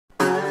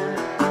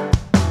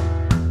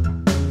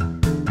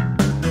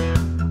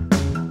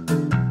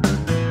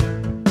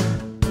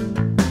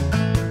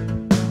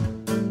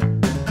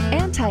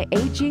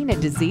Hygiene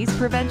and Disease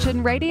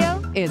Prevention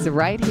Radio is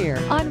right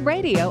here on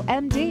Radio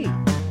MD.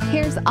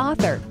 Here's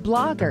author,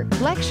 blogger,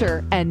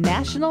 lecturer, and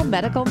national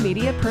medical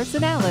media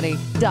personality,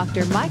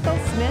 Dr. Michael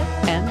Smith,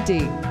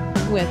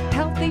 MD, with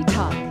Healthy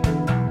Talk.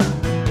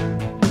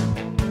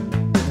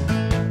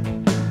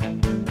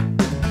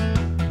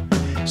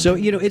 So,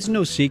 it's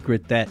no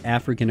secret that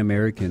African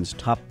Americans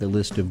top the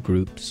list of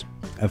groups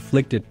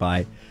afflicted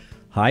by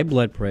high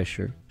blood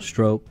pressure,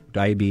 stroke,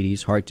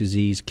 diabetes, heart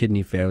disease,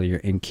 kidney failure,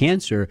 and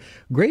cancer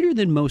greater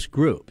than most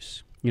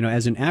groups.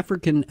 As an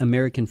African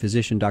American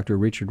physician, Dr.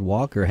 Richard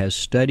Walker has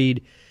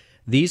studied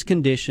these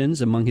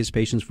conditions among his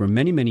patients for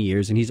many, many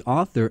years, and he's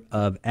author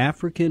of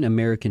African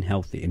American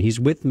Healthy. And he's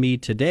with me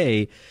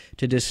today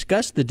to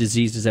discuss the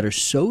diseases that are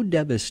so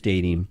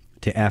devastating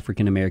to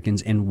African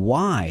Americans and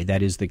why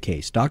that is the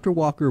case. Dr.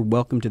 Walker,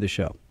 welcome to the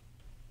show.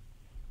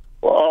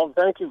 Well,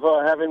 thank you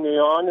for having me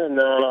on,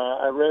 and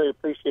I really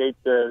appreciate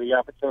the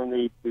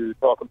opportunity to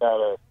talk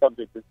about a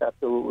subject that's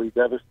absolutely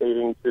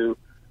devastating to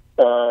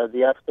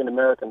the African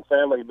American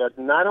family, but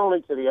not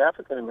only to the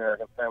African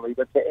American family,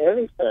 but to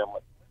any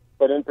family.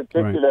 But in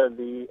particular, right,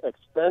 the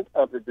extent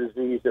of the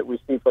disease that we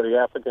see for the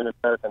African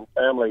American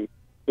family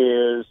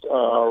is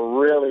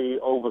really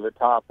over the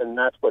top, and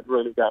that's what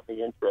really got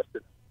me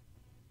interested.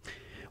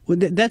 Well,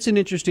 that's an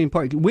interesting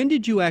part. When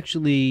did you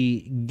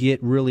actually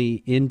get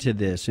really into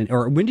this,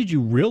 or when did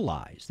you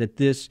realize that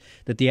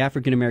the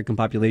African American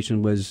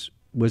population was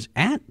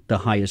at the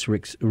highest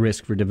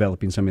risk for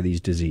developing some of these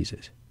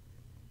diseases?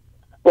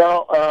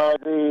 Well,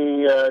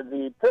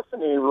 the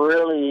epiphany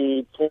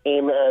really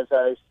came as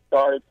I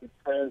started to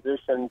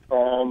transition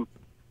from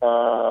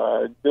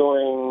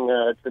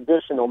doing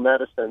traditional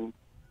medicine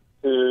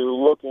to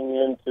looking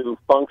into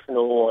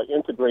functional or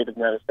integrated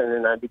medicine,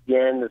 and I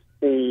began to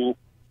see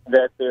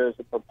that there's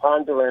a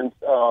preponderance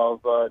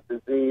of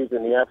disease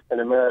in the African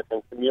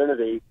American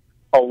community,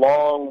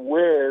 along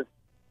with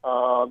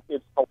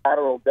its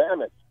collateral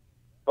damage.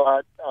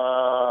 But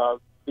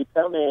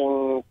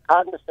becoming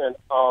cognizant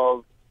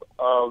of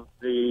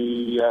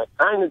the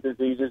kind of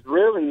diseases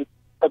really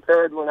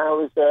occurred when I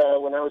was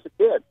a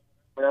kid.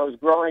 When I was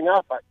growing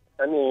up,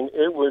 I mean,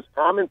 it was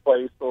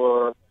commonplace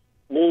for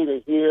me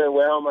to hear,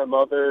 well, my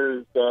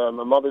mother's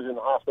in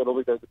the hospital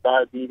because of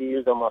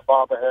diabetes, or my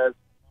father has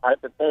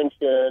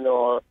hypertension,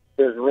 or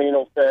there's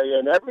renal failure,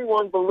 and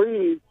everyone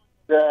believed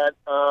that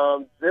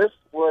this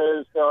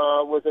was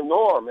a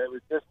norm. It was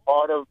just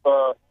part of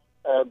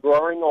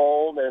growing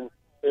old, and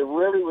there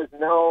really was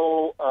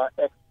no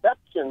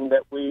exception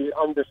that we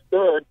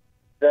understood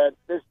that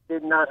this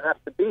did not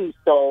have to be.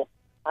 So,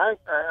 I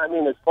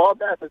mean, as far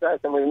back as I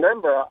can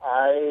remember,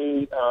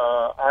 I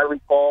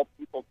recall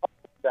people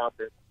talking about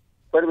this,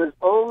 but it was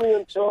only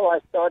until I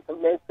started to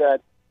make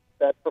that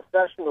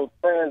professional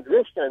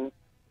transition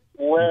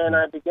when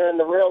I began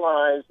to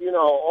realize,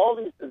 all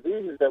these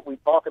diseases that we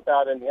talk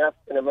about in the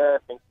African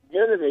American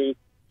community,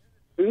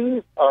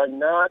 we are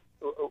not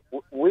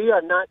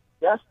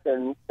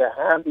destined to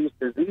have these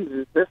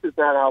diseases. This is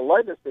not our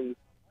legacy.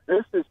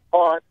 This is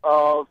part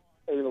of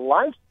a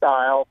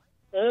lifestyle,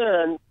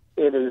 and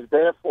it is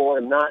therefore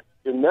not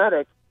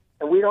genetic,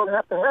 and we don't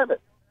have to have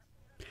it.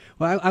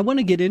 Well, I want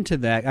to get into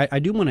that. I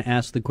do want to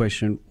ask the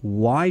question,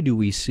 why do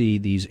we see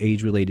these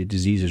age-related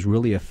diseases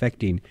really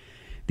affecting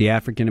the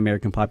African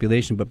American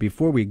population? But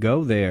before we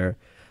go there,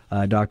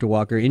 Dr.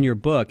 Walker, in your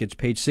book, it's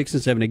page 6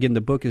 and 7. Again, the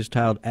book is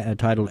titled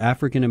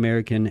African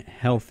American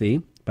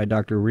Healthy by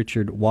Dr.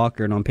 Richard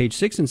Walker. And on page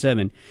 6 and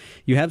 7,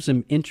 you have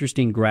some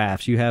interesting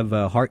graphs. You have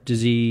heart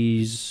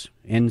disease,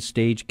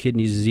 end-stage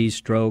kidney disease,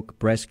 stroke,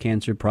 breast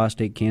cancer,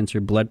 prostate cancer,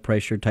 blood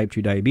pressure, type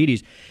 2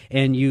 diabetes.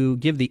 And you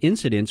give the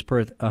incidence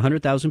per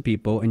 100,000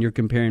 people, and you're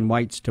comparing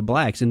whites to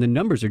blacks. And the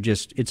numbers are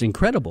it's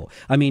incredible.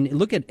 I mean,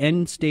 look at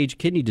end-stage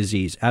kidney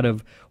disease. Out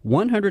of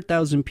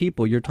 100,000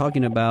 people, you're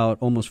talking about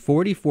almost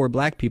 44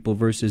 black people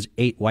versus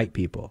 8 white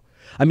people.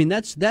 I mean,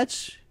 that's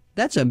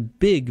a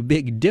big,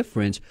 big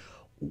difference.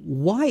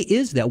 Why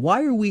is that?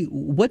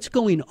 What's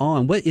going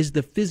on? What is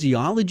the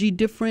physiology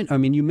different? I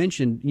mean, you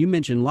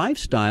mentioned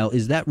lifestyle.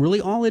 Is that really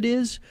all it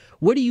is?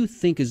 What do you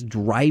think is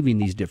driving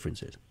these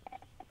differences?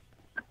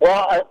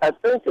 Well, I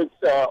think it's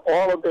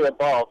all of the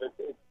above.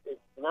 It's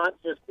not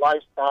just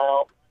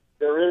lifestyle.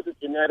 There is a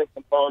genetic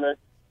component.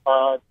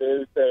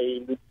 There's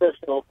a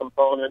nutritional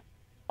component.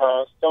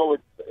 So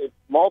it's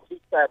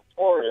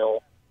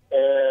multifactorial,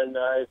 and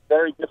it's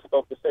very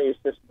difficult to say it's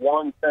just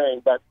one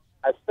thing. But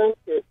I think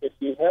that if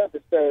you had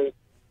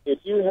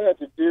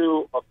to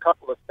do a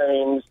couple of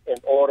things in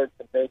order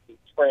to make a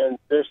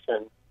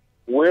transition,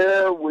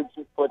 where would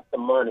you put the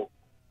money?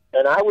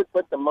 And I would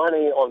put the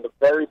money on the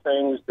very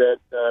things that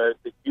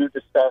you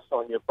discuss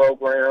on your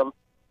program,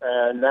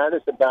 and that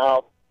is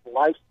about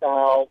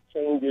lifestyle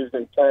changes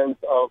in terms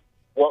of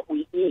what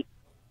we eat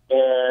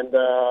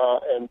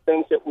and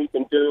things that we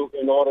can do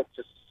in order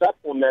to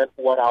supplement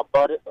what our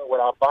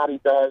body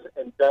does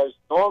and does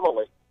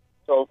normally.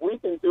 So if we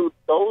can do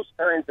those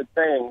kinds of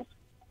things,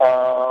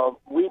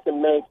 we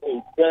can make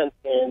a dent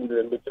in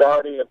the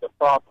majority of the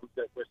problems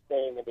that we're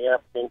seeing in the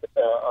African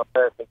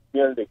American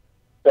community.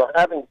 So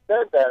having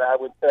said that, I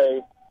would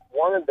say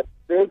one of the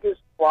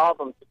biggest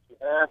problems that you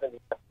have in the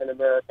African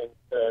American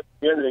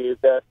community is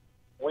that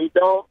we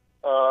don't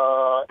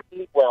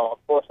eat well.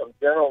 Of course, I'm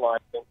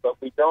generalizing, but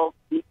we don't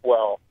eat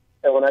well.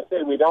 And when I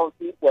say we don't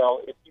eat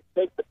well, if you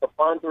take the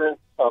preponderance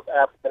of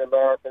African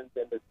Americans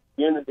in the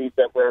communities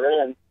that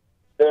we're in,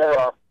 there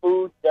are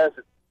food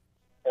deserts.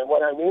 And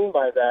what I mean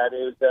by that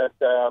is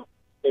that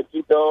if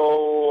you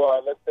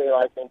go, let's say,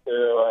 like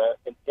into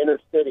an inner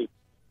city,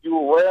 you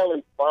will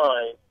rarely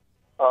find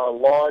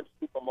large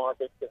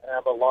supermarkets that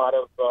have a lot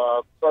of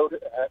produce,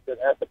 that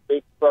have a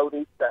big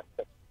produce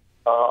section.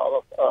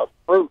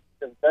 Fruits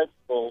and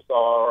vegetables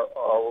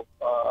are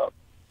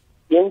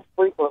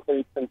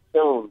infrequently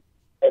consumed.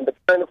 And the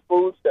kind of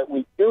foods that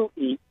we do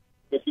eat,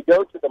 if you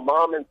go to the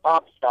mom and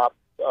pop shops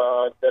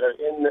that are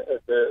in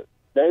the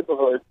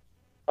neighborhood,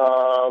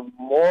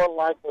 more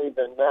likely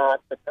than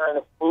not, the kind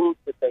of foods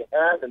that they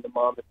have in the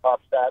mom and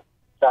pop shops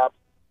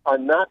are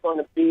not going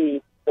to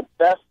be the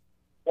best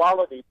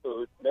quality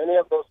foods. Many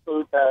of those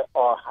foods are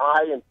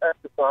high in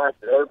pesticides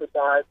and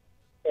herbicides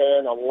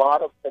and a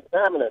lot of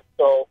contaminants.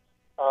 So,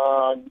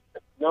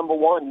 number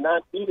one,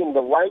 not eating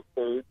the right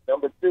foods.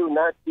 Number two,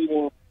 not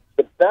eating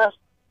the best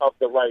of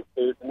the right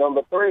foods. And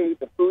number three,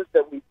 the foods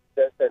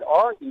that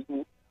are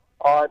eaten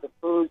are the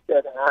foods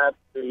that have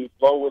the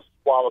lowest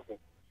quality.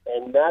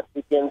 And that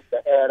begins to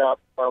add up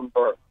from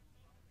birth.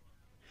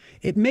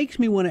 It makes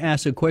me want to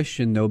ask a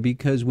question, though,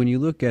 because when you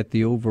look at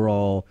the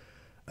overall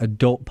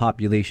adult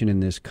population in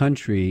this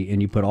country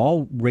and you put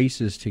all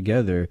races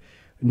together,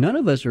 none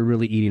of us are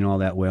really eating all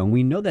that well. And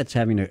we know that's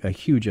having a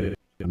huge effect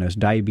on us.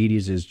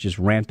 Diabetes is just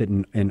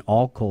rampant in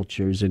all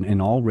cultures and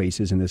in all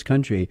races in this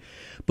country.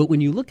 But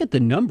when you look at the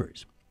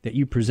numbers that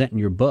you present in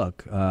your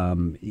book,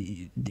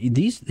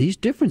 these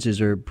differences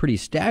are pretty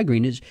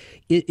staggering.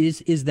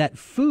 Is that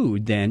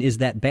food then? Is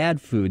that bad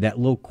food? That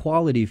low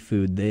quality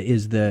food?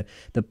 Is the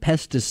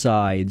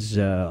pesticides?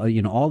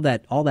 All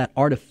that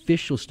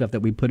artificial stuff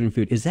that we put in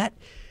food? Is that?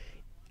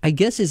 I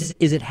guess is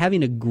it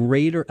having a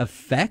greater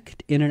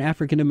effect in an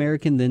African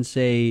American than,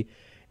 say,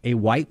 a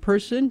white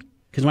person?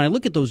 Because when I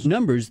look at those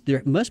numbers,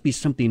 there must be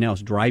something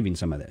else driving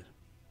some of this.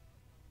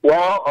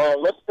 Well,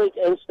 let's take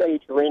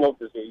end-stage renal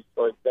disease,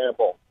 for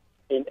example.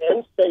 In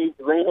end-stage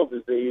renal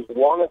disease,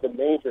 one of the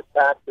major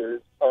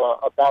factors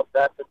about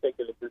that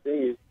particular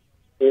disease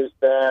is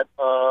that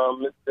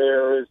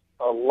there is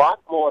a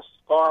lot more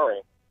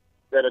scarring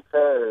that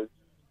occurs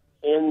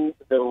in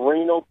the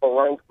renal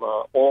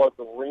parenchyma or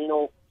the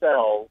renal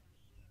cells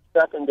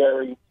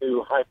secondary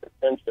to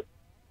hypertension.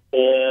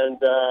 And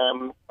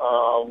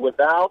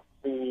without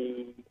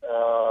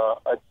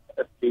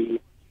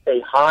a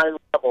high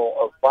level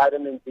of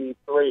vitamin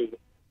D3,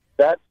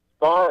 that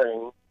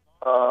scarring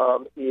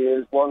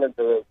is one of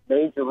the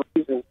major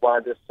reasons why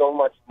there's so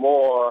much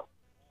more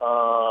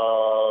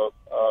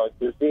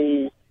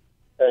disease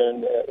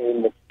in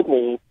the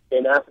kidney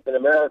in African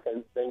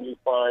Americans than you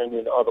find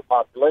in other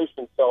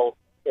populations. So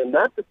in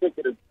that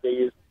particular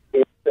disease,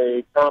 it's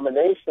a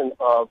combination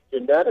of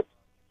genetics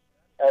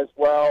as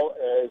well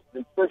as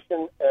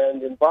nutrition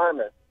and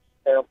environment.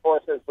 And of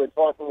course, as we're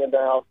talking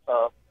about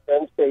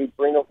end-stage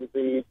renal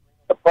disease,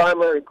 the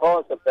primary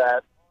cause of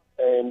that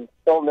in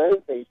so many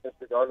patients,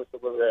 regardless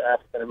of whether they're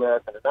African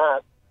American or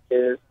not,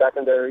 is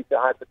secondary to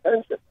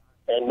hypertension.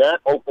 And that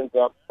opens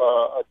up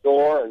a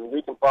door, and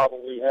we can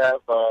probably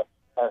have a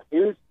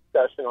huge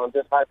discussion on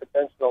just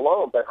hypertension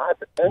alone. But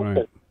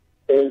hypertension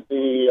is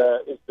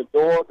the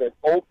door that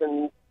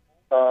opens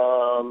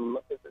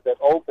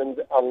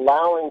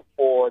allowing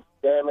for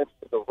damage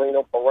to the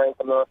renal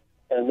parenchyma.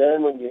 And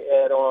then when you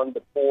add on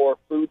the poor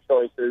food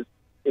choices,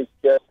 it's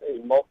just a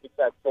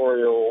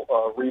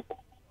multifactorial reason.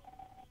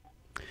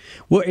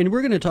 Well, and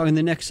we're going to talk in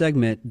the next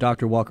segment,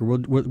 Dr. Walker.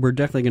 We're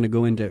definitely going to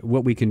go into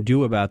what we can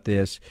do about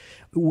this.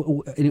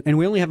 And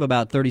we only have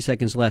about 30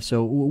 seconds left.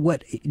 So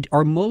what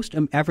are most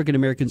African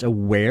Americans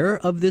aware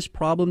of this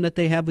problem that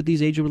they have with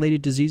these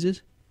age-related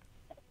diseases?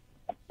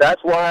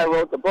 That's why I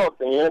wrote the book.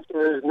 The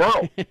answer is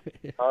no.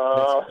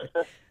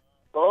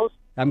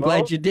 I'm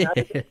glad you did.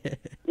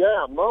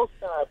 Most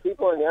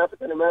people in the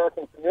African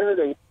American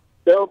community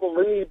still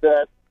believe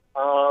that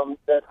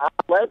that our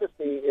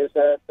legacy is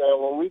that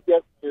when we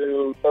get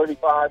to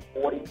 35,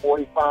 40,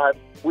 45,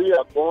 we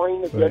are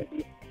going to get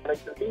these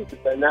chronic diseases,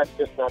 and that's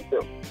just not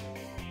true.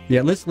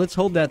 Yeah, let's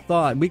hold that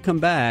thought. When we come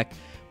back,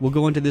 we'll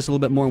go into this a little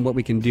bit more and what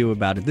we can do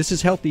about it. This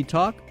is Healthy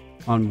Talk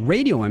on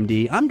Radio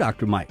MD. I'm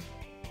Dr. Mike.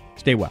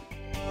 Stay well.